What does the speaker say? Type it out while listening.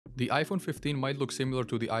The iPhone 15 might look similar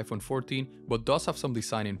to the iPhone 14, but does have some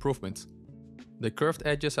design improvements. The curved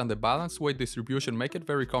edges and the balanced weight distribution make it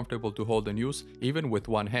very comfortable to hold and use, even with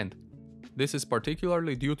one hand. This is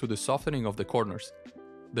particularly due to the softening of the corners.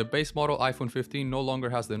 The base model iPhone 15 no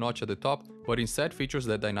longer has the notch at the top, but instead features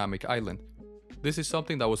the dynamic island. This is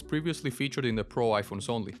something that was previously featured in the Pro iPhones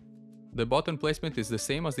only. The button placement is the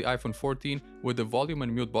same as the iPhone 14, with the volume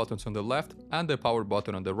and mute buttons on the left and the power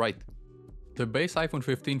button on the right. The base iPhone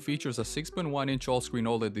 15 features a 6.1-inch all-screen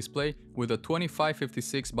OLED display with a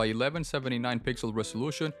 2556 by 1179 pixel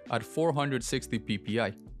resolution at 460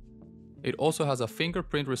 ppi. It also has a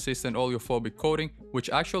fingerprint-resistant oleophobic coating, which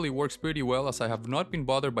actually works pretty well, as I have not been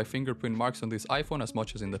bothered by fingerprint marks on this iPhone as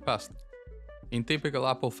much as in the past. In typical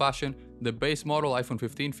Apple fashion, the base model iPhone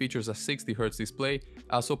 15 features a 60Hz display,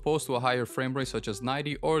 as opposed to a higher frame rate such as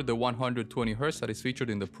 90 or the 120Hz that is featured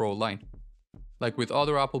in the Pro line. Like with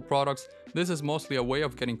other Apple products, this is mostly a way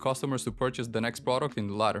of getting customers to purchase the next product in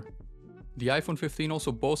the ladder. The iPhone 15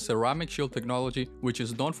 also boasts ceramic shield technology, which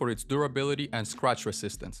is known for its durability and scratch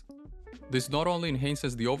resistance. This not only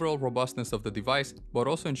enhances the overall robustness of the device, but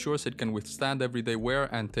also ensures it can withstand everyday wear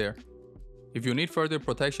and tear. If you need further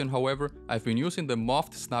protection, however, I've been using the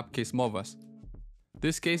MOFT snap case MOVAs.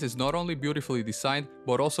 This case is not only beautifully designed,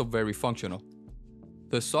 but also very functional.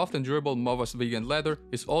 The soft and durable MOVA's vegan leather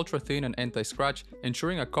is ultra thin and anti-scratch,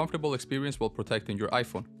 ensuring a comfortable experience while protecting your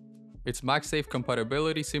iPhone. Its MagSafe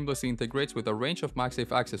compatibility seamlessly integrates with a range of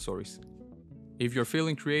MagSafe accessories. If you're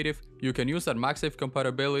feeling creative, you can use that MagSafe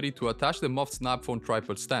compatibility to attach the MOFT Snap Phone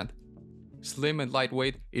tripod stand. Slim and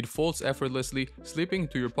lightweight, it folds effortlessly, slipping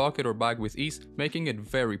into your pocket or bag with ease, making it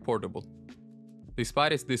very portable.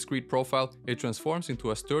 Despite its discreet profile, it transforms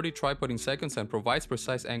into a sturdy tripod in seconds and provides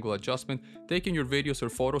precise angle adjustment, taking your videos or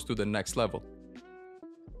photos to the next level.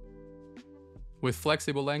 With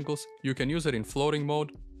flexible angles, you can use it in floating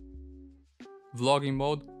mode, vlogging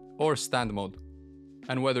mode, or stand mode.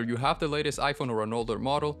 And whether you have the latest iPhone or an older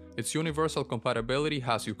model, its universal compatibility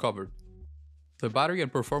has you covered. The battery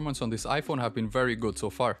and performance on this iPhone have been very good so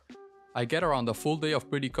far. I get around a full day of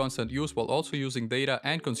pretty constant use while also using data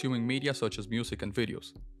and consuming media such as music and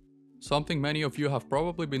videos. Something many of you have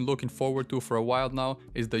probably been looking forward to for a while now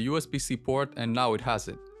is the USB-C port, and now it has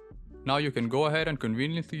it. Now you can go ahead and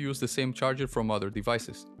conveniently use the same charger from other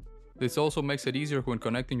devices. This also makes it easier when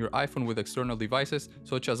connecting your iPhone with external devices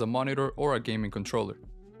such as a monitor or a gaming controller.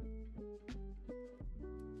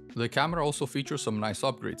 The camera also features some nice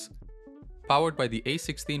upgrades. Powered by the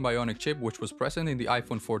A16 Bionic chip, which was present in the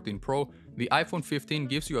iPhone 14 Pro, the iPhone 15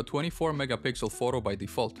 gives you a 24-megapixel photo by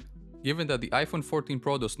default. Given that the iPhone 14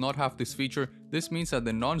 Pro does not have this feature, this means that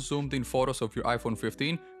the non-zoomed-in photos of your iPhone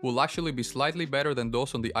 15 will actually be slightly better than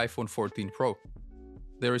those on the iPhone 14 Pro.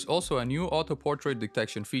 There is also a new auto-portrait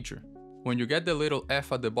detection feature. When you get the little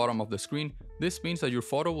F at the bottom of the screen, this means that your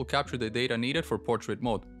photo will capture the data needed for portrait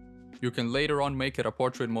mode. You can later on make it a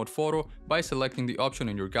portrait mode photo by selecting the option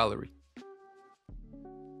in your gallery.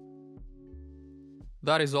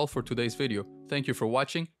 That is all for today's video. Thank you for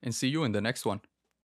watching, and see you in the next one.